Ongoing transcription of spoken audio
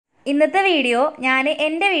ഇന്നത്തെ വീഡിയോ ഞാൻ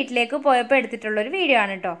എൻ്റെ വീട്ടിലേക്ക് പോയപ്പോൾ എടുത്തിട്ടുള്ളൊരു വീഡിയോ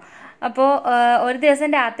ആണ് കേട്ടോ. അപ്പോൾ ഒരു ദിവസം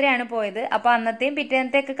രാത്രിയാണ് പോയത്. അപ്പോൾ അന്നത്തെയും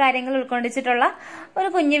പിറ്റേന്നത്തെയൊക്കെ കാര്യങ്ങൾ ഉൾക്കൊണ്ടിച്ചിട്ടുള്ള ഒരു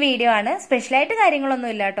കുഞ്ഞു വീഡിയോ ആണ്. സ്പെഷ്യലായിട്ട്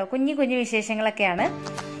കാര്യങ്ങളൊന്നും ഇല്ല കേട്ടോ, കുഞ്ഞു കുഞ്ഞു വിശേഷങ്ങളൊക്കെയാണ്.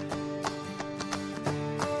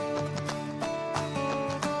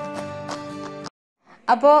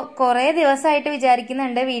 അപ്പോൾ കുറേ ദിവസമായിട്ട്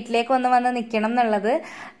വിചാരിക്കുന്നുണ്ട് വീട്ടിലേക്ക് വന്ന് നിൽക്കണം എന്നുള്ളത്.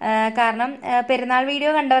 കാരണം പെരുന്നാൾ വീഡിയോ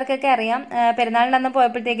കണ്ടവർക്കൊക്കെ അറിയാം, പെരുന്നാളിനന്ന്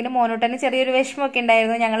പോയപ്പോഴത്തേക്കിനും മോനൂട്ടന് ചെറിയൊരു വിഷമമൊക്കെ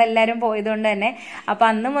ഉണ്ടായിരുന്നു, ഞങ്ങളെല്ലാവരും പോയതുകൊണ്ട് തന്നെ. അപ്പം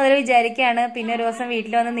അന്ന് മുതൽ വിചാരിക്കുകയാണ് പിന്നെ ഒരു ദിവസം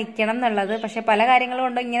വീട്ടിൽ വന്ന് നിൽക്കണം എന്നുള്ളത്. പക്ഷെ പല കാര്യങ്ങൾ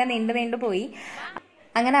കൊണ്ടും ഇങ്ങനെ നീണ്ടു പോയി.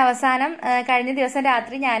 അങ്ങനെ അവസാനം കഴിഞ്ഞ ദിവസം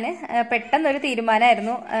രാത്രി ഞാൻ പെട്ടെന്നൊരു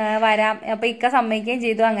തീരുമാനമായിരുന്നു, വരാം. അപ്പോൾ ഇക്ക സമ്മതിക്കുകയും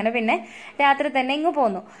ചെയ്തു. അങ്ങനെ പിന്നെ രാത്രി തന്നെ ഇങ്ങ്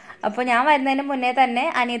പോന്നു. അപ്പോൾ ഞാൻ വരുന്നതിന് മുന്നേ തന്നെ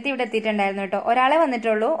അനിയത്തി ഇവിടെ എത്തിയിട്ടുണ്ടായിരുന്നു കേട്ടോ. ഒരാളെ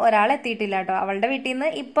വന്നിട്ടുള്ളൂ, ഒരാളെ എത്തിയിട്ടില്ല കേട്ടോ. അവളുടെ വീട്ടിൽ നിന്ന്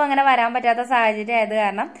ഇപ്പോൾ അങ്ങനെ വരാൻ പറ്റാത്ത സാഹചര്യം ആയത്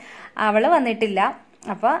കാരണം അവൾ വന്നിട്ടില്ല.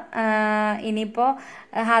 അപ്പോൾ ഇനിയിപ്പോൾ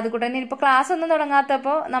ഹാദുക്കുട്ടന് ഇനിയിപ്പോൾ ക്ലാസ് ഒന്നും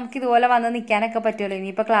തുടങ്ങാത്തപ്പോൾ നമുക്ക് ഇതുപോലെ വന്ന് നിൽക്കാനൊക്കെ പറ്റുമല്ലോ.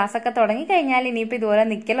 ഇനിയിപ്പോൾ ക്ലാസ്സൊക്കെ തുടങ്ങി കഴിഞ്ഞാൽ ഇനിയിപ്പോൾ ഇതുപോലെ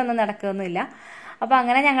നിൽക്കലൊന്നും നടക്കുകയൊന്നുമില്ല. അപ്പോൾ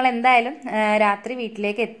അങ്ങനെ ഞങ്ങൾ എന്തായാലും രാത്രി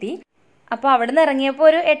വീട്ടിലേക്ക് എത്തി. അപ്പോൾ അവിടെ നിന്ന് ഇറങ്ങിയപ്പോൾ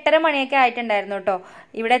ഒരു 8:30 മണിയൊക്കെ ആയിട്ടുണ്ടായിരുന്നു കേട്ടോ.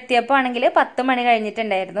 ഇവിടെ എത്തിയപ്പോൾ ആണെങ്കിൽ 10 മണി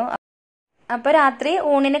കഴിഞ്ഞിട്ടുണ്ടായിരുന്നു. അപ്പോൾ രാത്രി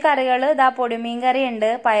ഊണിന് കറികൾ ഇതാ പൊടിമീൻ കറി ഉണ്ട്,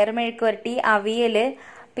 പയറ് മെഴുക്കുവരട്ടി, അവിയൽ,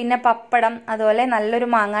 പിന്നെ പപ്പടം, അതുപോലെ നല്ലൊരു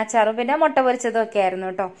മാങ്ങാച്ചാറും പിന്നെ മുട്ട പൊരിച്ചതും ഒക്കെ ആയിരുന്നു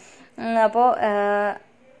കേട്ടോ. അപ്പോൾ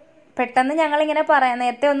പെട്ടെന്ന് ഞങ്ങളിങ്ങനെ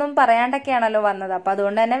നേരത്തെ ഒന്നും പറയാണ്ടൊക്കെയാണല്ലോ വന്നത്. അപ്പോൾ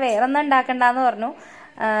അതുകൊണ്ട് തന്നെ വേറെ ഒന്നും ഉണ്ടാക്കണ്ടെന്ന് പറഞ്ഞു.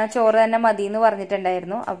 ചോറ് തന്നെ മതി എന്ന്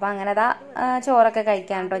പറഞ്ഞിട്ടുണ്ടായിരുന്നു. അപ്പം അങ്ങനെ അതാ ചോറൊക്കെ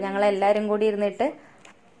കഴിക്കാൻ കേട്ടോ ഞങ്ങളെല്ലാവരും കൂടി ഇരുന്നിട്ട്.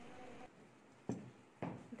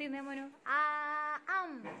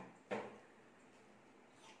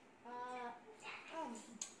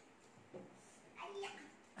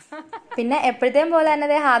 പിന്നെ എപ്പോഴത്തേം പോലെ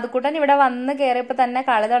തന്നെ ഹാദുക്കുട്ടൻ ഇവിടെ വന്ന് കയറിയപ്പോൾ തന്നെ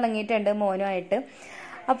കളി തുടങ്ങിയിട്ടുണ്ട് മോനുമായിട്ട്.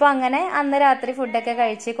 അപ്പോൾ അങ്ങനെ അന്ന് രാത്രി ഫുഡൊക്കെ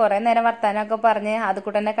കഴിച്ച് കുറേ നേരം വർത്താനമൊക്കെ പറഞ്ഞ്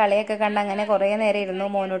ഹാദുക്കുട്ടൻ്റെ കളിയൊക്കെ കണ്ട് അങ്ങനെ കുറേ നേരം ഇരുന്നു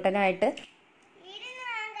മോനൂട്ടനുമായിട്ട്.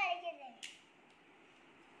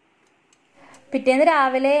 പിറ്റേന്ന്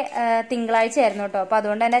രാവിലെ തിങ്കളാഴ്ച ആയിരുന്നു കേട്ടോ. അപ്പോൾ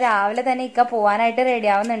അതുകൊണ്ട് തന്നെ രാവിലെ തന്നെ ഇക്ക പോകാനായിട്ട് റെഡി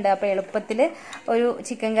ആവുന്നുണ്ട്. അപ്പോൾ എളുപ്പത്തിൽ ഒരു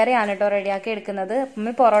ചിക്കൻ കറിയാണ് കേട്ടോ റെഡിയാക്കി എടുക്കുന്നത്.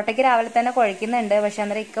 ഉമ്മി പൊറോട്ടയ്ക്ക് രാവിലെ തന്നെ കുഴയ്ക്കുന്നുണ്ട്. പക്ഷെ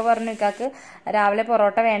അന്നേരം ഇക്ക പറഞ്ഞു ഇക്കാക്ക് രാവിലെ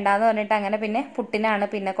പൊറോട്ട വേണ്ടാന്ന് പറഞ്ഞിട്ട് അങ്ങനെ പിന്നെ പുട്ടിനാണ്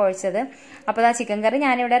പിന്നെ കുഴച്ചത്. അപ്പോൾ ആ ചിക്കൻ കറി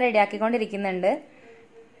ഞാനിവിടെ റെഡിയാക്കിക്കൊണ്ടിരിക്കുന്നുണ്ട്.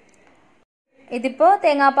 ഇതിപ്പോൾ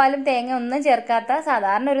തേങ്ങാപ്പാലും തേങ്ങ ഒന്നും ചേർക്കാത്ത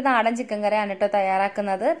സാധാരണ ഒരു നാടൻ ചിക്കൻ കറിയാണ് കേട്ടോ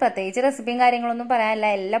തയ്യാറാക്കുന്നത്. പ്രത്യേകിച്ച് റെസിപ്പിയും കാര്യങ്ങളൊന്നും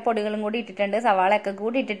പറയാനില്ല. എല്ലാ പൊടികളും കൂടി ഇട്ടിട്ടുണ്ട്, സവാളയൊക്കെ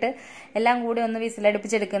കൂടി ഇട്ടിട്ട് എല്ലാം കൂടി ഒന്ന്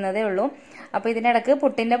വിസിലടുപ്പിച്ചെടുക്കുന്നതേ ഉള്ളൂ. അപ്പോൾ ഇതിനിടക്ക്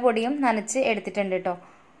പുട്ടിൻ്റെ പൊടിയും നനച്ച് എടുത്തിട്ടുണ്ട് കേട്ടോ.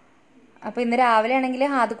 അപ്പോൾ ഇന്ന് രാവിലെ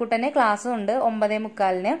ആണെങ്കിൽ ഹാദുക്കുട്ടന് ക്ലാസ്സും ഉണ്ട്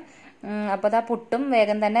 9:45. അപ്പോൾ അതാ പുട്ടും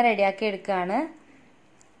വേഗം തന്നെ റെഡിയാക്കി എടുക്കുകയാണ്.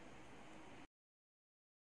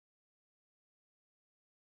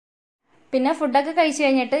 പിന്നെ ഫുഡൊക്കെ കഴിച്ചു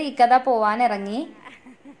കഴിഞ്ഞിട്ട് ഇക്കഥ പോവാൻ ഇറങ്ങി.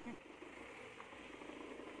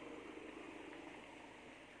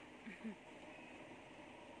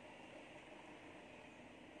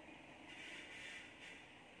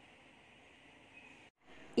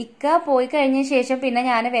 ഇക്ക പോയി കഴിഞ്ഞ ശേഷം പിന്നെ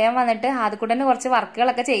ഞാൻ വേഗം വന്നിട്ട് ഹാദുക്കുട്ടന് കുറച്ച്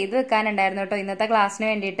വർക്കുകളൊക്കെ ചെയ്ത് വെക്കാനുണ്ടായിരുന്നു കേട്ടോ ഇന്നത്തെ ക്ലാസ്സിന്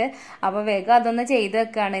വേണ്ടിയിട്ട്. അപ്പോൾ വേഗം അതൊന്ന് ചെയ്ത്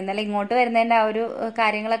വെക്കുകയാണ്. ഇന്നലെ ഇങ്ങോട്ട് വരുന്നതിൻ്റെ ആ ഒരു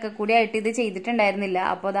കാര്യങ്ങളൊക്കെ കൂടി ആയിട്ട് ഇത് ചെയ്തിട്ടുണ്ടായിരുന്നില്ല.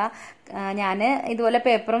 അപ്പോൾ അതാ ഞാൻ ഇതുപോലെ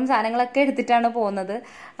പേപ്പറും സാധനങ്ങളൊക്കെ എടുത്തിട്ടാണ് പോകുന്നത്.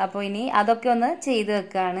 അപ്പോൾ ഇനി അതൊക്കെ ഒന്ന് ചെയ്ത്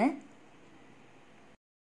വെക്കുകയാണ്.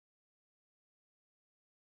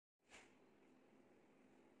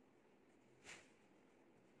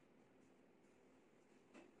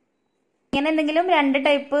 ഇങ്ങനെ എന്തെങ്കിലും 2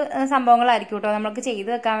 ടൈപ്പ് സംഭവങ്ങളായിരിക്കും കേട്ടോ നമ്മൾക്ക് ചെയ്തു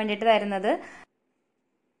വെക്കാൻ വേണ്ടിയിട്ട് തരുന്നത്.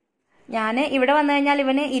 ഞാൻ ഇവിടെ വന്നു കഴിഞ്ഞാൽ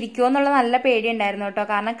ഇവന് ഇരിക്കുമോ എന്നുള്ള നല്ല പേടിയുണ്ടായിരുന്നു കേട്ടോ.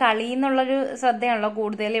 കാരണം കളി എന്നുള്ളൊരു ശ്രദ്ധയാണല്ലോ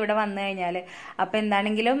കൂടുതൽ ഇവിടെ വന്നു കഴിഞ്ഞാൽ. അപ്പം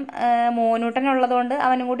എന്താണെങ്കിലും മോനൂട്ടനുള്ളതുകൊണ്ട്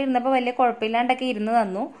അവനും കൂടി ഇരുന്നപ്പോൾ വലിയ കുഴപ്പമില്ലാണ്ടൊക്കെ ഇരുന്ന്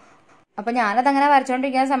തന്നു. അപ്പം ഞാനതങ്ങനെ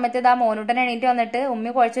വരച്ചുകൊണ്ടിരിക്കുന്ന സമയത്ത് ഇതാ മോനൂട്ടൻ എണീറ്റ് വന്നിട്ട്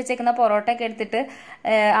ഉമ്മി കുഴച്ച് വെച്ചേക്കുന്ന പൊറോട്ടയൊക്കെ എടുത്തിട്ട്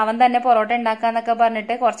അവൻ തന്നെ പൊറോട്ട ഉണ്ടാക്കാന്നൊക്കെ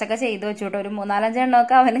പറഞ്ഞിട്ട് കുറച്ചൊക്കെ ചെയ്തു വെച്ചു കേട്ടോ. ഒരു 3-4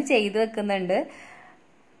 എണ്ണമൊക്കെ അവന് ചെയ്തു വെക്കുന്നുണ്ട്.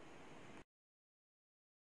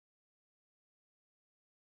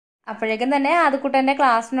 അപ്പോഴേക്കും തന്നെ ഹാദുക്കുട്ടൻ്റെ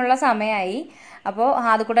ക്ലാസ്സിനുള്ള സമയമായി. അപ്പോൾ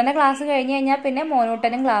ഹാദുക്കുട്ടൻ്റെ ക്ലാസ് കഴിഞ്ഞ് കഴിഞ്ഞാൽ പിന്നെ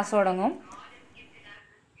മോനൂട്ടനും ക്ലാസ് തുടങ്ങും.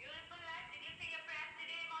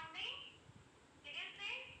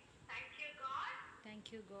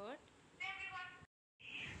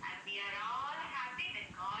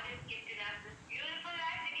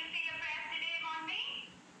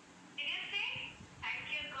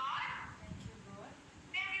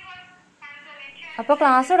 അപ്പോൾ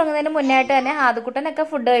ക്ലാസ് തുടങ്ങുന്നതിന് മുന്നായിട്ട് തന്നെ ഹാദുക്കുട്ടനൊക്കെ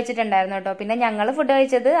ഫുഡ് കഴിച്ചിട്ടുണ്ടായിരുന്നു കേട്ടോ. പിന്നെ ഞങ്ങൾ ഫുഡ്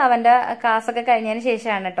കഴിച്ചത് അവൻ്റെ ക്ലാസ്സൊക്കെ കഴിഞ്ഞതിന്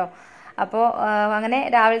ശേഷമാണ് കേട്ടോ. അപ്പോൾ അങ്ങനെ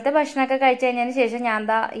രാവിലത്തെ ഭക്ഷണമൊക്കെ കഴിച്ചു കഴിഞ്ഞതിന് ശേഷം ഞാൻ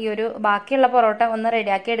ഈ ഒരു ബാക്കിയുള്ള പൊറോട്ട ഒന്ന്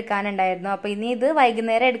റെഡിയാക്കി എടുക്കാനുണ്ടായിരുന്നു. അപ്പോൾ ഇനി ഇത്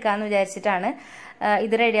വൈകുന്നേരം എടുക്കാമെന്ന് വിചാരിച്ചിട്ടാണ്.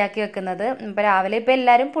 ഇത് റെഡിയാക്കി വെക്കുന്നത്. ഇപ്പം രാവിലെ ഇപ്പം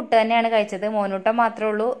എല്ലാവരും പുട്ട് തന്നെയാണ് കഴിച്ചത്. മോനൂട്ടൻ മാത്രമേ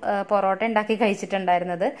ഉള്ളൂ പൊറോട്ട ഉണ്ടാക്കി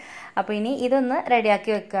കഴിച്ചിട്ടുണ്ടായിരുന്നത്. അപ്പോൾ ഇനി ഇതൊന്ന്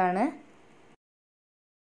റെഡിയാക്കി വെക്കുകയാണ്.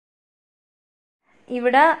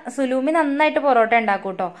 ഇവിടെ സുലൂമി നന്നായിട്ട് പൊറോട്ട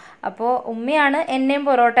ഉണ്ടാക്കും കേട്ടോ. അപ്പോൾ ഉമ്മയാണ് എന്നെയും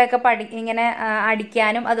പൊറോട്ടയൊക്കെ ഇങ്ങനെ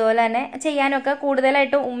അടിക്കാനും അതുപോലെ തന്നെ ചെയ്യാനും ഒക്കെ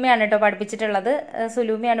കൂടുതലായിട്ടും ഉമ്മയാണ് കേട്ടോ പഠിപ്പിച്ചിട്ടുള്ളത്.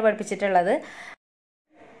 സുലൂമിയാണ് പഠിപ്പിച്ചിട്ടുള്ളത്.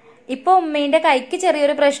 ഇപ്പോൾ ഉമ്മീൻ്റെ കൈക്ക്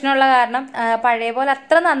ചെറിയൊരു പ്രശ്നമുള്ള കാരണം പഴയ പോലെ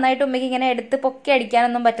അത്ര നന്നായിട്ട് ഉമ്മയ്ക്ക് ഇങ്ങനെ എടുത്ത് പൊക്കി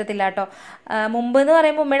അടിക്കാനൊന്നും പറ്റത്തില്ല കേട്ടോ. മുമ്പ് എന്ന്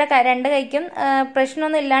പറയുമ്പോൾ ഉമ്മയുടെ രണ്ട് കൈക്കും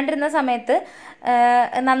പ്രശ്നമൊന്നും ഇല്ലാണ്ടിരുന്ന സമയത്ത്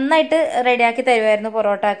നന്നായിട്ട് റെഡിയാക്കി തരുമായിരുന്നു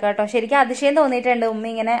പൊറോട്ട ഒക്കെ കേട്ടോ. ശരിക്കും അതിശയം തോന്നിയിട്ടുണ്ട് ഉമ്മ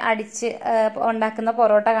ഇങ്ങനെ അടിച്ച് ഉണ്ടാക്കുന്ന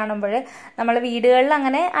പൊറോട്ട കാണുമ്പോൾ. നമ്മൾ വീടുകളിൽ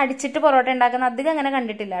അങ്ങനെ അടിച്ചിട്ട് പൊറോട്ട ഉണ്ടാക്കുന്ന അധികം അങ്ങനെ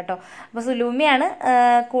കണ്ടിട്ടില്ല കേട്ടോ. അപ്പോൾ സുലൂമിയാണ്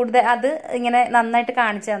കൂടുതൽ അത് ഇങ്ങനെ നന്നായിട്ട്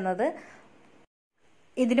കാണിച്ചു തന്നത്.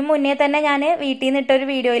 ഇതിനു മുന്നേ തന്നെ ഞാൻ വീട്ടിൽ നിന്ന് ഇട്ടൊരു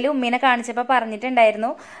വീഡിയോയിൽ ഉമ്മീനെ കാണിച്ചപ്പോൾ പറഞ്ഞിട്ടുണ്ടായിരുന്നു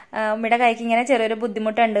ഉമ്മയുടെ കൈക്ക് ഇങ്ങനെ ചെറിയൊരു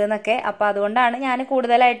ബുദ്ധിമുട്ടുണ്ട് എന്നൊക്കെ. അപ്പോൾ അതുകൊണ്ടാണ് ഞാൻ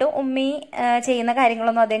കൂടുതലായിട്ടും ഉമ്മി ചെയ്യുന്ന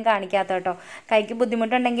കാര്യങ്ങളൊന്നും അധികം കാണിക്കാത്ത കേട്ടോ. കൈക്ക്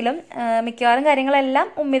ബുദ്ധിമുട്ടുണ്ടെങ്കിലും മിക്കവാറും കാര്യങ്ങളെല്ലാം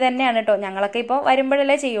ഉമ്മി തന്നെയാണ് കേട്ടോ. ഞങ്ങളൊക്കെ ഇപ്പോൾ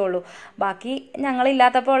വരുമ്പോഴല്ലേ ചെയ്യുള്ളൂ. ബാക്കി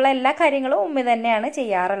ഞങ്ങളില്ലാത്തപ്പോൾ ഉള്ള എല്ലാ കാര്യങ്ങളും ഉമ്മി തന്നെയാണ്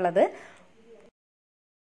ചെയ്യാറുള്ളത്.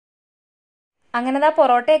 അങ്ങനെ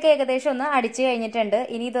പൊറോട്ടയൊക്കെ ഏകദേശം ഒന്ന് അടിച്ചു കഴിഞ്ഞിട്ടുണ്ട്.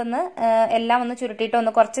 ഇനി ഇതൊന്ന് എല്ലാം ഒന്ന് ചുരുട്ടിയിട്ട്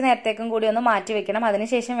ഒന്ന് കുറച്ച് നേരത്തേക്കും കൂടി ഒന്ന് മാറ്റി വെക്കണം.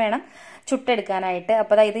 അതിനുശേഷം വേണം ചുട്ടെടുക്കാനായിട്ട്.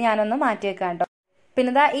 അപ്പോൾ ഇത് ഞാനൊന്ന് മാറ്റി വെക്കാം കേട്ടോ.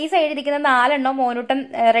 പിന്നെ ഈ സൈഡിൽ ഇരിക്കുന്ന 4 എണ്ണം മോനൂട്ടൻ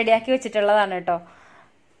റെഡിയാക്കി വെച്ചിട്ടുള്ളതാണ് കേട്ടോ.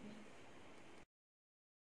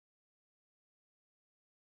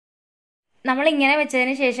 നമ്മളിങ്ങനെ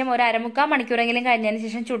വെച്ചതിന് ശേഷം ഒരു 1/4 മണിക്കൂറെങ്കിലും കഴിഞ്ഞതിന്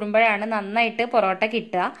ശേഷം ചുടുമ്പോഴാണ് നന്നായിട്ട് പൊറോട്ട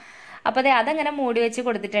കിട്ടുക. അപ്പോൾ അതങ്ങനെ മൂടി വെച്ച്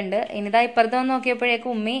കൊടുത്തിട്ടുണ്ട്. ഇനിതാ ഇപ്പുറത്ത് വന്ന്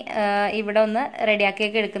നോക്കിയപ്പോഴേക്കും ഉമ്മി ഇവിടെ ഒന്ന്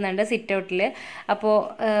റെഡിയാക്കിയൊക്കെ എടുക്കുന്നുണ്ട് സിറ്റ് ഔട്ടിൽ. അപ്പോൾ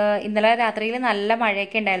ഇന്നലെ രാത്രിയിൽ നല്ല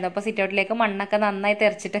മഴയൊക്കെ ഉണ്ടായിരുന്നു. അപ്പോൾ സിറ്റ് ഔട്ടിലേക്ക് മണ്ണൊക്കെ നന്നായി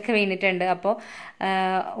തെറിച്ചിട്ടൊക്കെ വീണിട്ടുണ്ട്. അപ്പോൾ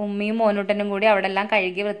ഉമ്മിയും മോനൂട്ടനും കൂടി അവിടെ എല്ലാം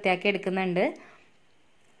കഴുകി വൃത്തിയാക്കി എടുക്കുന്നുണ്ട്.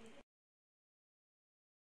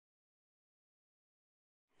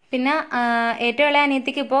 പിന്നെ ഏറ്റവും ഇളയ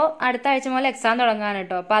അനിയത്തിക്ക് ഇപ്പോൾ അടുത്ത ആഴ്ച മുതൽ എക്സാം തുടങ്ങാൻ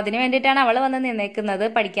കേട്ടോ. അപ്പോൾ അതിന് വേണ്ടിയിട്ടാണ് അവൾ വന്ന് നിന്നേക്കുന്നത്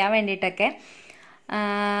പഠിക്കാൻ വേണ്ടിയിട്ടൊക്കെ.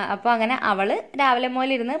 അപ്പോൾ അങ്ങനെ അവൾ രാവിലെ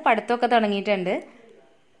മുതലിരുന്ന് പഠിത്തമൊക്കെ തുടങ്ങിയിട്ടുണ്ട്.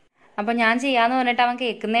 അപ്പോൾ ഞാൻ ചെയ്യാമെന്ന് പറഞ്ഞിട്ട് അവൻ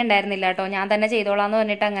കേൾക്കുന്നേ ഉണ്ടായിരുന്നില്ല കേട്ടോ. ഞാൻ തന്നെ ചെയ്തോളാന്ന്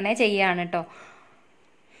പറഞ്ഞിട്ട് അങ്ങനെ ചെയ്യുകയാണ് കേട്ടോ.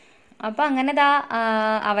 അപ്പോൾ അങ്ങനെ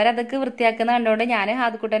അവരതൊക്കെ വൃത്തിയാക്കുന്ന കണ്ടുകൊണ്ട് ഞാൻ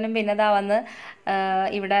ഹാദുക്കുട്ടനും പിന്നെ വന്ന്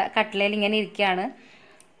ഇവിടെ കട്ടിലയിൽ ഇങ്ങനെ ഇരിക്കുകയാണ്.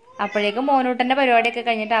 അപ്പോഴേക്കും മോനൂട്ടൻ്റെ പരിപാടിയൊക്കെ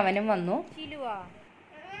കഴിഞ്ഞിട്ട് അവനും വന്നു.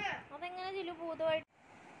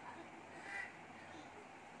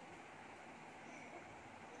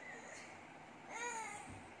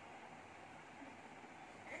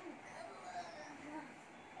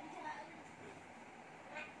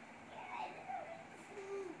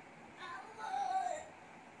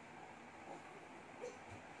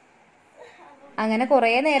 അങ്ങനെ കുറേ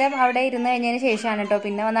നേരം അവിടെ ഇരുന്ന് കഴിഞ്ഞതിന് ശേഷമാണ് കേട്ടോ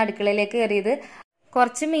പിന്നെ വന്ന് അടുക്കളയിലേക്ക് കയറിയത്.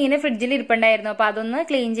 കുറച്ച് മീൻ ഫ്രിഡ്ജിൽ ഇരിപ്പുണ്ടായിരുന്നു. അപ്പോൾ അതൊന്ന്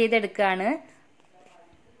ക്ലീൻ ചെയ്തെടുക്കുകയാണ്.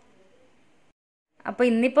 അപ്പോൾ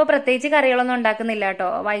ഇന്നിപ്പോൾ പ്രത്യേകിച്ച് കറികളൊന്നും ഉണ്ടാക്കുന്നില്ല കേട്ടോ.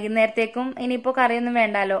 വൈകുന്നേരത്തേക്കും ഇനിയിപ്പോൾ കറിയൊന്നും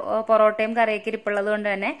വേണ്ടാലോ. പൊറോട്ടയും കറിയൊക്കെ ഇരിപ്പുള്ളത് കൊണ്ട്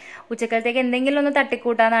തന്നെ ഉച്ചക്കലത്തേക്ക് എന്തെങ്കിലും ഒന്ന്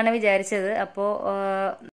തട്ടിക്കൂട്ടാന്നാണ് വിചാരിച്ചത്. അപ്പോൾ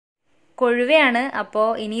കൊഴുവയാണ്. അപ്പോൾ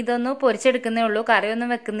ഇനി ഇതൊന്ന് പൊരിച്ചെടുക്കുന്നേ ഉള്ളൂ,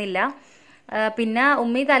 കറിയൊന്നും വെക്കുന്നില്ല. പിന്നെ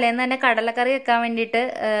ഉമ്മി തലേന്ന് തന്നെ കടലക്കറി വെക്കാൻ വേണ്ടിയിട്ട്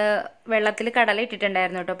വെള്ളത്തിൽ കടല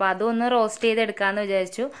ഇട്ടിട്ടുണ്ടായിരുന്നു കേട്ടോ. അപ്പോൾ അതൊന്ന് റോസ്റ്റ് ചെയ്തെടുക്കാമെന്ന്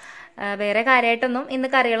വിചാരിച്ചു. വേറെ കാര്യമായിട്ടൊന്നും ഇന്ന്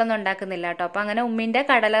കറികളൊന്നും ഉണ്ടാക്കുന്നില്ല കേട്ടോ. അപ്പോൾ അങ്ങനെ ഉമ്മീൻ്റെ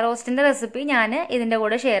കടല റോസ്റ്റിൻ്റെ റെസിപ്പി ഞാൻ ഇതിൻ്റെ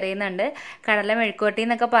കൂടെ ഷെയർ ചെയ്യുന്നുണ്ട്. കടല മെഴുക്കുവരട്ടി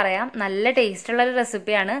എന്നൊക്കെ പറയാം. നല്ല ടേസ്റ്റുള്ളൊരു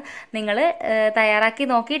റെസിപ്പിയാണ്. നിങ്ങൾ തയ്യാറാക്കി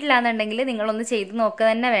നോക്കിയിട്ടില്ല എന്നുണ്ടെങ്കിൽ നിങ്ങളൊന്ന് ചെയ്ത് നോക്കുക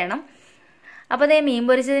തന്നെ വേണം. അപ്പോൾ അതേ മീൻ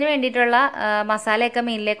പൊരിച്ചതിന് വേണ്ടിയിട്ടുള്ള മസാലയൊക്കെ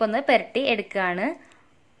മീനിലേക്കൊന്ന് പുരട്ടി എടുക്കുകയാണ്.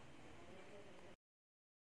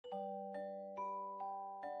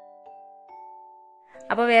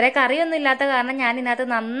 അപ്പോൾ വേറെ കറിയൊന്നും ഇല്ലാത്ത കാരണം ഞാൻ ഇതിനകത്ത്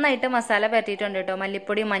നന്നായിട്ട് മസാല പരട്ടിയിട്ടുണ്ട് കേട്ടോ.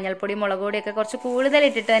 മല്ലിപ്പൊടി, മഞ്ഞൾപ്പൊടി, മുളക് പൊടിയൊക്കെ കുറച്ച് കൂടുതൽ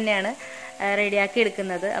ഇട്ടിട്ട് തന്നെയാണ് റെഡിയാക്കി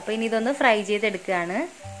എടുക്കുന്നത്. അപ്പോൾ ഇനി ഇതൊന്ന് ഫ്രൈ ചെയ്തെടുക്കുകയാണ്.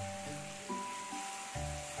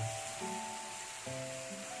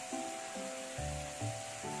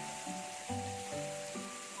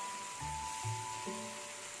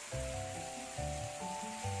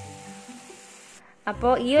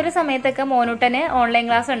 അപ്പോൾ ഈ ഒരു സമയത്തൊക്കെ മോനൂട്ടന് ഓൺലൈൻ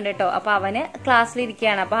ക്ലാസ് ഉണ്ട് കേട്ടോ. അപ്പോൾ അവന്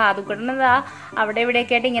ക്ലാസ്സിലിരിക്കുകയാണ്. അപ്പോൾ ഹാദുക്കുട്ടൻ അവിടെ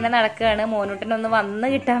ഇവിടെയൊക്കെ ആയിട്ട് ഇങ്ങനെ നടക്കുകയാണ് മോനൂട്ടനൊന്ന് വന്ന്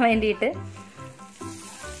കിട്ടാൻ വേണ്ടിയിട്ട്.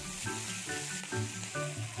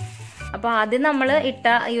 അപ്പോൾ ആദ്യം നമ്മൾ ഇട്ട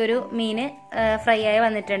ഈ ഒരു മീന് ഫ്രൈ ആയി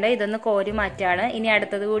വന്നിട്ടുണ്ട്. ഇതൊന്ന് കോരി മാറ്റാണ്. ഇനി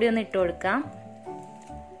അടുത്തത് കൂടി ഒന്ന് ഇട്ട് കൊടുക്കാം.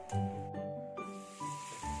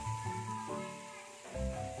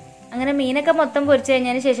 അങ്ങനെ മീനൊക്കെ മൊത്തം പൊരിച്ചു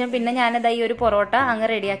കഴിഞ്ഞതിന് ശേഷം പിന്നെ ഞാനത് ഈ ഒരു പൊറോട്ട അങ്ങ്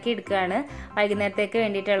റെഡിയാക്കി എടുക്കുകയാണ് വൈകുന്നേരത്തേക്ക്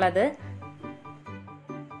വേണ്ടിയിട്ടുള്ളത്.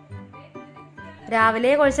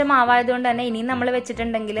 രാവിലെ കുഴച്ച മാവായതുകൊണ്ട് തന്നെ ഇനിയും നമ്മൾ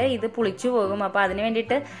വെച്ചിട്ടുണ്ടെങ്കിൽ ഇത് പുളിച്ചു പോകും. അപ്പോൾ അതിന്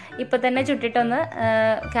വേണ്ടിയിട്ട് ഇപ്പം തന്നെ ചുട്ടിട്ടൊന്ന്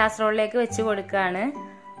കാസറോളിലേക്ക് വെച്ച് കൊടുക്കുകയാണ്.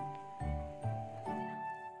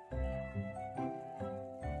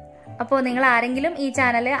 അപ്പോൾ നിങ്ങൾ ആരെങ്കിലും ഈ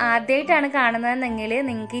ചാനൽ ആദ്യമായിട്ടാണ് കാണുന്നതെന്നെങ്കിൽ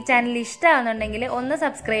നിങ്ങൾക്ക് ഈ ചാനൽ ഇഷ്ടമാകുന്നുണ്ടെങ്കിൽ ഒന്ന്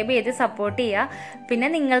സബ്സ്ക്രൈബ് ചെയ്ത് സപ്പോർട്ട് ചെയ്യുക. പിന്നെ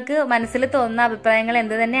നിങ്ങൾക്ക് മനസ്സിൽ തോന്നുന്ന അഭിപ്രായങ്ങൾ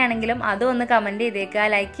എന്ത് തന്നെയാണെങ്കിലും അതും ഒന്ന് കമൻറ്റ് ചെയ്തേക്കുക.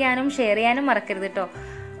 ലൈക്ക് ചെയ്യാനും ഷെയർ ചെയ്യാനും മറക്കരുത് കേട്ടോ.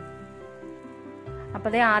 അപ്പോൾ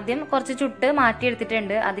അത് ആദ്യം കുറച്ച് ചുട്ട്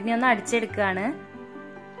മാറ്റിയെടുത്തിട്ടുണ്ട്, അതിനെ ഒന്ന് അടിച്ചെടുക്കുകയാണ്.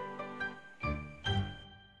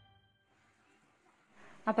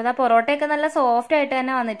 അപ്പോൾ ആ പൊറോട്ടയൊക്കെ നല്ല സോഫ്റ്റ് ആയിട്ട്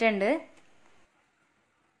തന്നെ വന്നിട്ടുണ്ട്.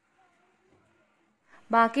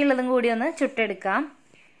 ബാക്കിയുള്ളതും കൂടി ഒന്ന് ചുട്ടെടുക്കാം.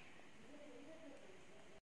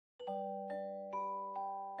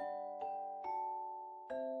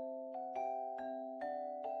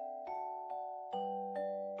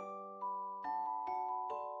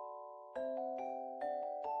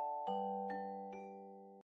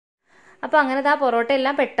 അപ്പോൾ അങ്ങനെ ആ പൊറോട്ട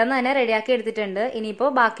എല്ലാം പെട്ടെന്ന് തന്നെ റെഡിയാക്കി എടുത്തിട്ടുണ്ട്.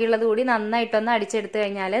 ഇനിയിപ്പോൾ ബാക്കിയുള്ളത് കൂടി നന്നായിട്ടൊന്ന് അടിച്ചെടുത്തു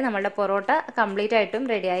കഴിഞ്ഞാൽ നമ്മുടെ പൊറോട്ട കംപ്ലീറ്റ് ആയിട്ടും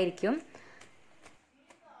റെഡി ആയിരിക്കും.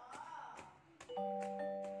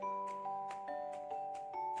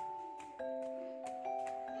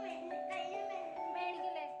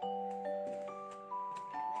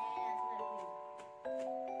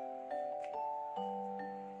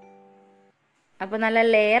 അപ്പോൾ നല്ല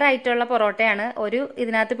ലെയർ ആയിട്ടുള്ള പൊറോട്ടയാണ്.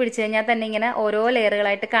 ഇതിനകത്ത് പിടിച്ചു കഴിഞ്ഞാൽ തന്നെ ഇങ്ങനെ ഓരോ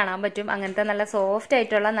ലെയറുകളായിട്ട് കാണാൻ പറ്റും. അങ്ങനത്തെ നല്ല സോഫ്റ്റ്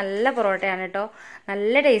ആയിട്ടുള്ള നല്ല പൊറോട്ടയാണ് കേട്ടോ.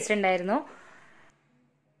 നല്ല ടേസ്റ്റ് ഉണ്ടായിരുന്നു.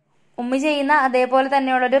 ഉമ്മി ചെയ്യുന്ന അതേപോലെ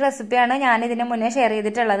തന്നെയുള്ളൊരു റെസിപ്പിയാണ് ഞാൻ ഇതിന് മുന്നേ ഷെയർ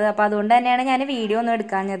ചെയ്തിട്ടുള്ളത്. അപ്പോൾ അതുകൊണ്ട് തന്നെയാണ് ഞാൻ വീഡിയോ ഒന്നും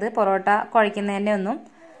എടുക്കാഞ്ഞത്, പൊറോട്ട കുഴയ്ക്കുന്നതിൻ്റെ ഒന്നും.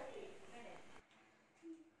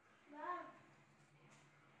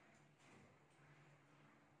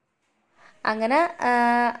 അങ്ങനെ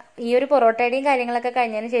ഈ ഒരു പൊറോട്ടയുടെയും കാര്യങ്ങളൊക്കെ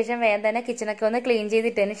കഴിഞ്ഞതിന് ശേഷം വേഗം തന്നെ കിച്ചണൊക്കെ ഒന്ന് ക്ലീൻ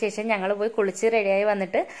ചെയ്തിട്ടതിന് ശേഷം ഞങ്ങൾ പോയി കുളിച്ച് റെഡിയായി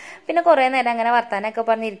വന്നിട്ട് പിന്നെ കുറേ നേരം അങ്ങനെ വർത്താനൊക്കെ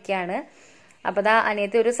പറഞ്ഞിരിക്കുകയാണ്. അപ്പോൾ അതാ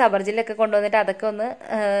അനിയത്തി ഒരു സബർജിലൊക്കെ കൊണ്ടുവന്നിട്ട് അതൊക്കെ ഒന്ന്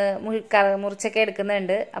മുറിച്ചൊക്കെ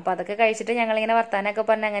എടുക്കുന്നുണ്ട്. അപ്പോൾ അതൊക്കെ കഴിച്ചിട്ട് ഞങ്ങളിങ്ങനെ വർത്താനൊക്കെ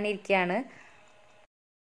പറഞ്ഞ് അങ്ങനെ ഇരിക്കുകയാണ്.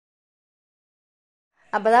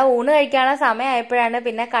 അപ്പോൾ അതാ ഊണ് കഴിക്കാനുള്ള സമയമായപ്പോഴാണ്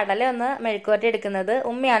പിന്നെ കടല ഒന്ന് മെഴുക്കുവരട്ടി എടുക്കുന്നത്.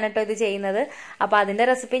 ഉമ്മയാണ് കേട്ടോ ഇത് ചെയ്യുന്നത്. അപ്പോൾ അതിൻ്റെ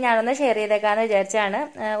റെസിപ്പി ഞാനൊന്ന് ഷെയർ ചെയ്തേക്കാമെന്ന് വിചാരിച്ചാണ്.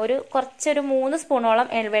 കുറച്ചൊരു 3 സ്പൂണോളം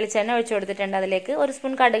വെളിച്ചെണ്ണ ഒഴിച്ചു കൊടുത്തിട്ടുണ്ട്. അതിലേക്ക് 1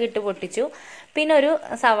 സ്പൂൺ കടുക് ഇട്ട് പൊട്ടിച്ചു. പിന്നെ ഒരു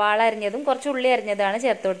സവാള അരിഞ്ഞതും കുറച്ച് ഉള്ളി അരിഞ്ഞതാണ്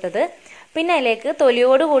ചേർത്ത് കൊടുത്തത്. പിന്നെ അതിലേക്ക്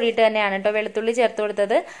തൊലിയോട് കൂടിയിട്ട് തന്നെയാണ് കേട്ടോ വെളുത്തുള്ളി ചേർത്ത്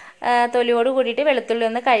കൊടുത്തത്. തൊലിയോട് കൂടിയിട്ട് വെളുത്തുള്ളി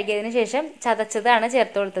ഒന്ന് കഴുകിയതിന് ശേഷം ചതച്ചതാണ്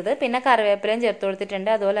ചേർത്ത് കൊടുത്തത്. പിന്നെ കറിവേപ്പിലയും ചേർത്ത് കൊടുത്തിട്ടുണ്ട്.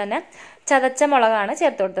 അതുപോലെ തന്നെ ചതച്ച മുളകാണ്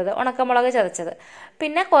ചേർത്ത് കൊടുത്തത്, ഉണക്കമുളക് ചതച്ചത്.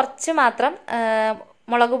 പിന്നെ കുറച്ച് മാത്രം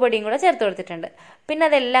മുളക് പൊടിയും കൂടെ ചേർത്ത് കൊടുത്തിട്ടുണ്ട്. പിന്നെ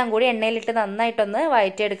അതെല്ലാം കൂടി എണ്ണയിലിട്ട് നന്നായിട്ടൊന്ന്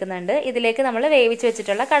വഴറ്റിയെടുക്കുന്നുണ്ട്. ഇതിലേക്ക് നമ്മൾ വേവിച്ച്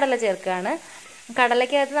വെച്ചിട്ടുള്ള കടല ചേർക്കുകയാണ്.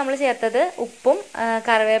 കടലയ്ക്കകത്ത് നമ്മൾ ചേർത്തത് ഉപ്പും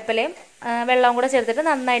കറിവേപ്പിലയും വെള്ളവും കൂടെ ചേർത്തിട്ട്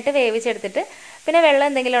നന്നായിട്ട് വേവിച്ചെടുത്തിട്ട് പിന്നെ വെള്ളം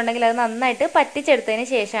എന്തെങ്കിലും ഉണ്ടെങ്കിൽ അത് നന്നായിട്ട് പറ്റിച്ചെടുത്തതിന്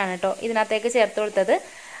ശേഷമാണ് കേട്ടോ ഇതിനകത്തേക്ക് ചേർത്ത് കൊടുത്തത്.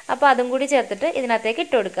 അപ്പോൾ അതും കൂടി ചേർത്തിട്ട് ഇതിനകത്തേക്ക്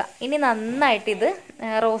ഇട്ട് കൊടുക്കുക. ഇനി നന്നായിട്ട് ഇത്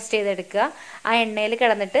റോസ്റ്റ് ചെയ്തെടുക്കുക. ആ എണ്ണയിൽ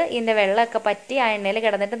കിടന്നിട്ട് ഇതിൻ്റെ വെള്ളമൊക്കെ പറ്റി ആ എണ്ണയിൽ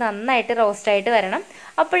കിടന്നിട്ട് നന്നായിട്ട് റോസ്റ്റായിട്ട് വരണം.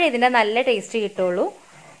 അപ്പോഴേ ഇതിൻ്റെ നല്ല ടേസ്റ്റ് കിട്ടുള്ളൂ.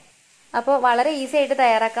 അപ്പോൾ വളരെ ഈസി ആയിട്ട്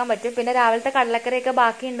തയ്യാറാക്കാൻ പറ്റും. പിന്നെ രാവിലത്തെ കടലക്കറിയൊക്കെ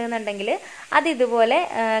ബാക്കി ഉണ്ടെന്നുണ്ടെങ്കിൽ അത് ഇതുപോലെ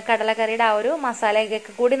കടലക്കറിയുടെ ആ ഒരു മസാലയൊക്കെ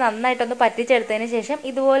കൂടി നന്നായിട്ടൊന്ന് പറ്റിച്ചെടുത്തതിന് ശേഷം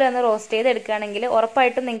ഇതുപോലെ ഒന്ന് റോസ്റ്റ് ചെയ്തെടുക്കുകയാണെങ്കിൽ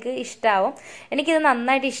ഉറപ്പായിട്ടും നിങ്ങൾക്ക് ഇഷ്ടമാവും. എനിക്കിത്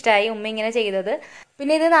നന്നായിട്ട് ഇഷ്ടമായി ഉമ്മ ഇങ്ങനെ ചെയ്തത്.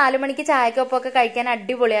 പിന്നെ ഇത് 4 മണിക്ക് ചായക്കൊപ്പമൊക്കെ കഴിക്കാൻ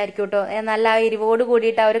അടിപൊളിയായിരിക്കും കേട്ടോ. നല്ല എരിവോട്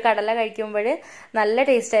കൂടിയിട്ട് ആ ഒരു കടല കഴിക്കുമ്പോൾ നല്ല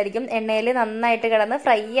ടേസ്റ്റ് ആയിരിക്കും. എണ്ണയിൽ നന്നായിട്ട് കിടന്ന്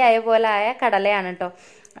ഫ്രൈ ആയ പോലെ ആയ കടലയാണ് കേട്ടോ.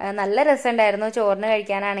 നല്ല രസമുണ്ടായിരുന്നു. ചോറിന്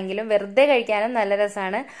കഴിക്കാനാണെങ്കിലും വെറുതെ കഴിക്കാനും നല്ല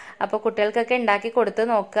രസമാണ്. അപ്പോൾ കുട്ടികൾക്കൊക്കെ ഉണ്ടാക്കി കൊടുത്ത്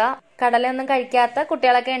നോക്കുക. കടലയൊന്നും കഴിക്കാത്ത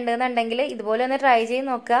കുട്ടികളൊക്കെ ഉണ്ടെന്നുണ്ടെങ്കിൽ ഇതുപോലെ ഒന്ന് ട്രൈ ചെയ്ത്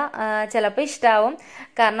നോക്കുക. ചിലപ്പോൾ ഇഷ്ടമാവും.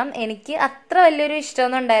 കാരണം എനിക്ക് അത്ര വലിയൊരു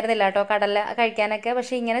ഇഷ്ടമൊന്നും ഉണ്ടായിരുന്നില്ല കേട്ടോ കടല കഴിക്കാനൊക്കെ.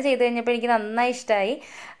 പക്ഷെ ഇങ്ങനെ ചെയ്ത് കഴിഞ്ഞപ്പോൾ എനിക്ക് നന്നായി ഇഷ്ടമായി.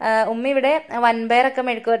 ഉമ്മ ഇവിടെ വൻപയറൊക്കെ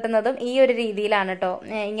മെഴുക്ക് വെട്ടുന്നതും ഈ ഒരു രീതിയിലാണ് കേട്ടോ.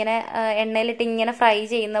 ഇങ്ങനെ എണ്ണയിലിട്ട് ഇങ്ങനെ ഫ്രൈ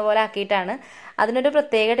ചെയ്യുന്ന പോലെ ആക്കിയിട്ടാണ്. അതിനൊരു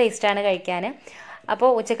പ്രത്യേക ടേസ്റ്റാണ് കഴിക്കാൻ. അപ്പോൾ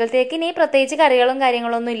ഉച്ചക്കലത്തേക്ക് ഇനി പ്രത്യേകിച്ച് കറികളും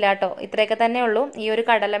കാര്യങ്ങളൊന്നും ഇല്ല കേട്ടോ. ഇത്രയൊക്കെ തന്നെ ഉള്ളൂ. ഈ ഒരു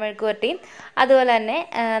കടല മെഴുക്ക് വരട്ടിയും അതുപോലെ തന്നെ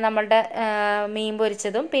നമ്മളുടെ മീൻ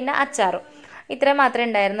പൊരിച്ചതും പിന്നെ അച്ചാറും ഇത്രയും മാത്രമേ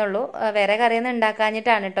ഉണ്ടായിരുന്നുള്ളൂ. വേറെ കറിയൊന്നും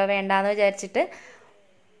ഉണ്ടാക്കാഞ്ഞിട്ടാണ് കേട്ടോ വേണ്ടാന്ന് വിചാരിച്ചിട്ട്.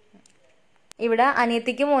 ഇവിടെ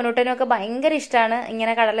അനിയത്തിക്കും മോനൂട്ടനും ഒക്കെ ഭയങ്കര ഇഷ്ടമാണ്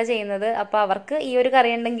ഇങ്ങനെ കടല ചെയ്യുന്നത്. അപ്പോൾ അവർക്ക് ഈ ഒരു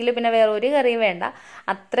കറി ഉണ്ടെങ്കിൽ പിന്നെ വേറെ ഒരു കറിയും വേണ്ട,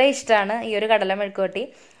 അത്ര ഇഷ്ടമാണ് ഈ ഒരു കടല മെഴുക്ക് വരട്ടി.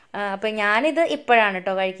 അപ്പോൾ ഞാനിത് ഇപ്പോഴാണ്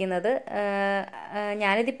കേട്ടോ കഴിക്കുന്നത്.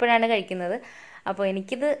 അപ്പോൾ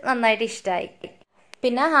എനിക്കിത് നന്നായിട്ട് ഇഷ്ടമായി.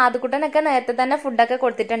 പിന്നെ ഹാദുക്കുട്ടനൊക്കെ നേരത്തെ തന്നെ ഫുഡൊക്കെ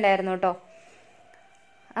കൊടുത്തിട്ടുണ്ടായിരുന്നു കേട്ടോ.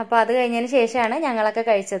 അപ്പോൾ അത് കഴിഞ്ഞതിന് ശേഷമാണ് ഞങ്ങളൊക്കെ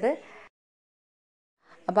കഴിച്ചത്.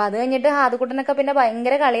 അപ്പോൾ അത് കഴിഞ്ഞിട്ട് ഹാദുക്കുട്ടനൊക്കെ പിന്നെ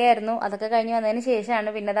ഭയങ്കര കളിയായിരുന്നു. അതൊക്കെ കഴിഞ്ഞ് വന്നതിന് ശേഷമാണ്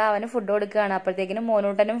പിന്നെ അവന് ഫുഡ് കൊടുക്കുകയാണ്. അപ്പോഴത്തേക്കിനും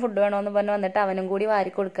മോനൂട്ടനും ഫുഡ് വേണമെന്ന് പറഞ്ഞ് വന്നിട്ട് അവനും കൂടി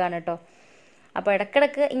വാരി കൊടുക്കുകയാണ് കേട്ടോ. അപ്പോൾ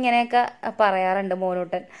ഇടയ്ക്കിടയ്ക്ക് ഇങ്ങനെയൊക്കെ പറയാറുണ്ട്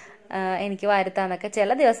മോനൂട്ടൻ എനിക്ക് വാരുത്താന്നൊക്കെ,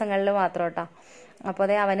 ചില ദിവസങ്ങളിൽ മാത്രം കേട്ടോ. അപ്പോൾ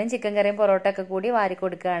അതേ അവനും ചിക്കൻ കറിയും പൊറോട്ട ഒക്കെ കൂടി വാരി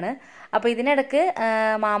കൊടുക്കുകയാണ്. അപ്പോൾ ഇതിനിടക്ക്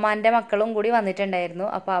മാമാന്റെ മക്കളും കൂടി വന്നിട്ടുണ്ടായിരുന്നു.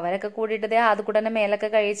 അപ്പോൾ അവരൊക്കെ കൂടിയിട്ട് അത് കൂടെ തന്നെ മേലൊക്കെ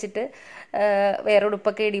കഴിച്ചിട്ട് വേറെ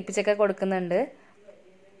ഉടുപ്പൊക്കെ ഇടിപ്പിച്ചൊക്കെ കൊടുക്കുന്നുണ്ട്.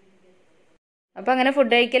 അപ്പോൾ അങ്ങനെ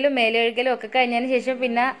ഫുഡ് കഴിക്കലും മേലൊഴിക്കലും ഒക്കെ കഴിഞ്ഞതിന് ശേഷം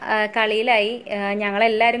പിന്നെ കളിയിലായി.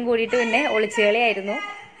 ഞങ്ങളെല്ലാവരും കൂടിയിട്ട് പിന്നെ ഒളിച്ചുകളിയായിരുന്നു.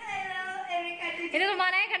 ഇനി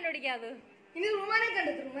റുമാനെ കണ്ടുപിടിക്കാതെ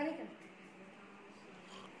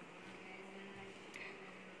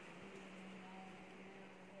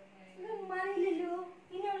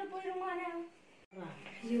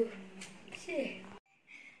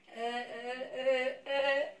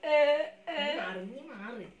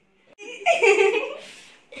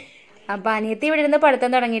അപ്പൊ അനിയത്തി ഇവിടെ ഇരുന്ന്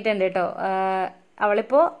പഠിത്തം തുടങ്ങിയിട്ടുണ്ട് കേട്ടോ.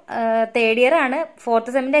 അവളിപ്പോ 3rd ഇയർ ആണ്. 4th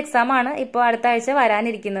സെമ്മിന്റെ എക്സാം ആണ് ഇപ്പൊ അടുത്ത ആഴ്ച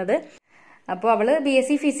വരാനിരിക്കുന്നത്. അപ്പോൾ അവള്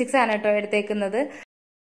BSc ഫിസിക്സ് ആണ് കേട്ടോ എടുത്തേക്കുന്നത്.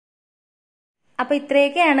 അപ്പൊ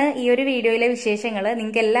ഇത്രയൊക്കെയാണ് ഈ ഒരു വീഡിയോയിലെ വിശേഷങ്ങൾ.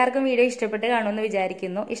 നിങ്ങൾക്ക് എല്ലാവർക്കും വീഡിയോ ഇഷ്ടപ്പെട്ട് കാണുമെന്ന്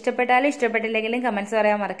വിചാരിക്കുന്നു. ഇഷ്ടപ്പെട്ടാലും ഇഷ്ടപ്പെട്ടില്ലെങ്കിലും കമന്റ്സ്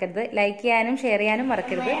പറയാൻ മറക്കരുത്. ലൈക്ക് ചെയ്യാനും ഷെയർ ചെയ്യാനും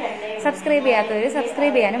മറക്കരുത്. സബ്സ്ക്രൈബ് ചെയ്യാത്തവര്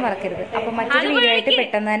സബ്സ്ക്രൈബ് ചെയ്യാനും മറക്കരുത്. അപ്പൊ മറ്റൊരു വീഡിയോ ആയിട്ട്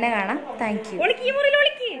പെട്ടെന്ന് തന്നെ കാണാം. Thank you.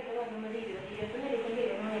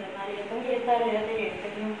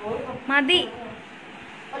 മതി.